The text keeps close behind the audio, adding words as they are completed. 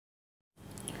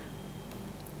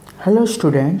Hello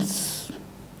students,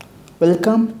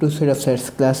 welcome to Set of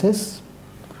Science classes.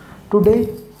 Today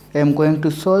I am going to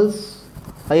solve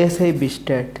ISI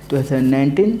Bstat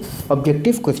 2019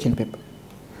 objective question paper.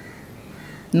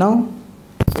 Now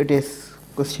it is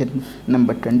question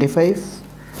number 25.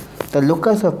 The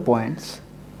locus of points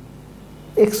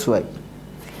xy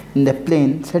in the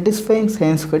plane satisfying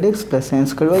sin squared x plus sin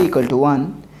squared y equal to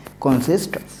 1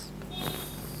 consists of.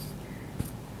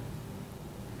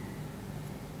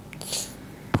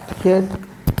 Here,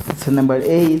 so number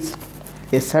A is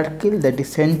a circle that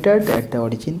is centered at the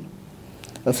origin.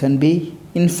 Option B,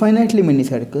 infinitely many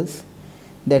circles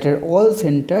that are all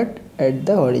centered at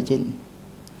the origin.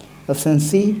 Option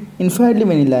C, infinitely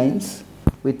many lines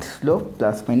with slope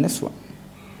plus minus 1.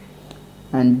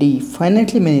 And D,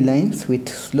 finitely many lines with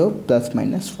slope plus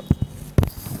minus 1.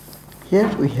 Here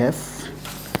we have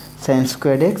sin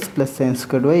squared x plus sin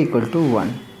squared y equal to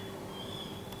 1.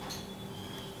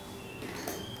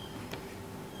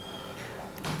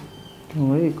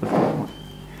 Y equal to 1.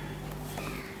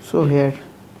 So here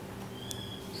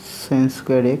sin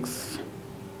squared x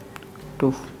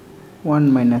to 1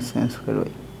 minus sin squared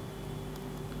y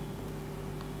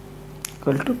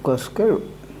equal to cos squared y.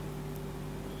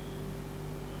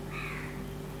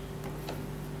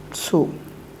 So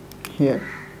here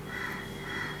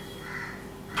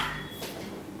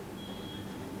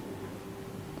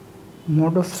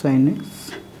mod of sin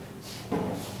x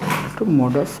to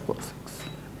mod of cos x.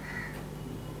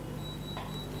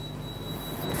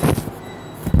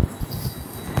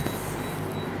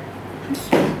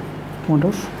 Mod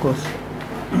of cos.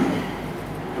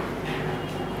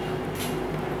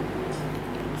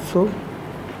 So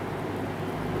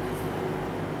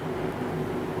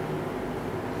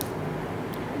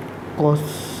cos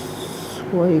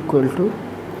y equal to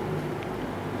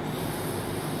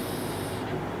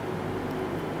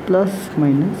plus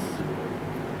minus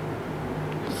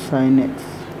sin x.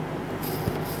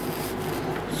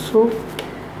 So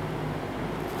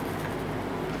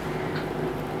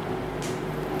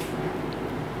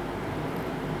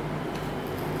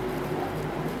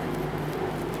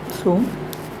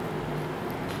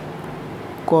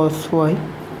cos y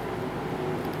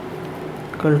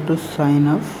equal to sin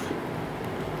of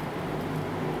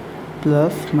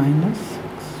plus minus 6.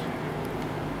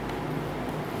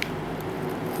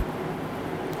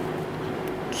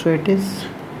 So it is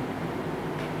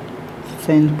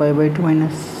sin pi by 2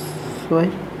 minus y,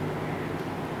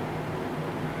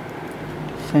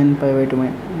 sin pi by 2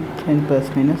 minus sin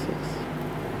plus minus x.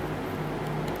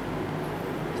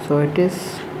 So it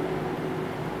is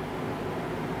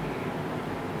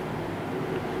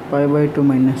pi by 2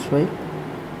 minus y.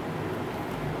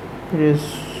 It is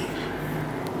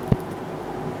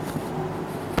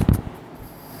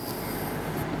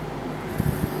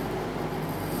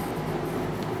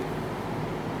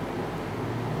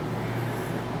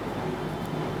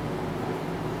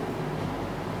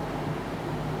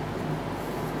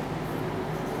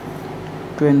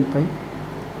pi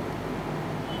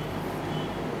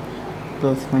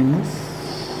plus minus.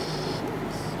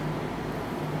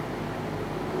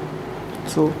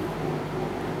 So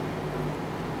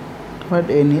what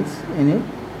n is? N is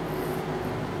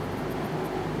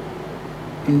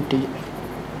integer.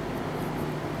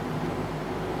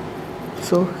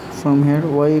 So from here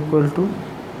y equal to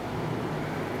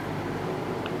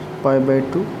pi by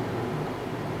 2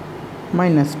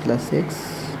 minus plus x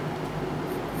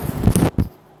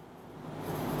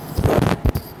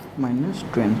minus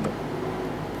 20 pi.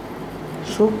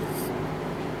 So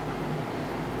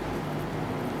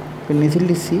you can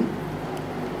easily see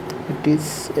it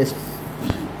is a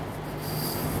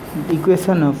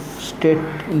equation of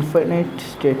infinite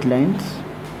straight lines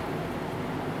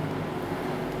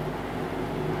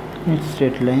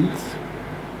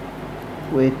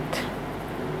with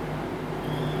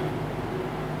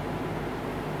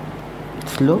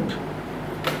slope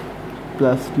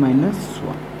plus minus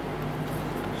 1.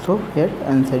 So here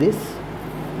answer is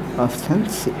option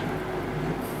C.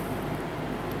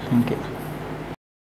 Thank you.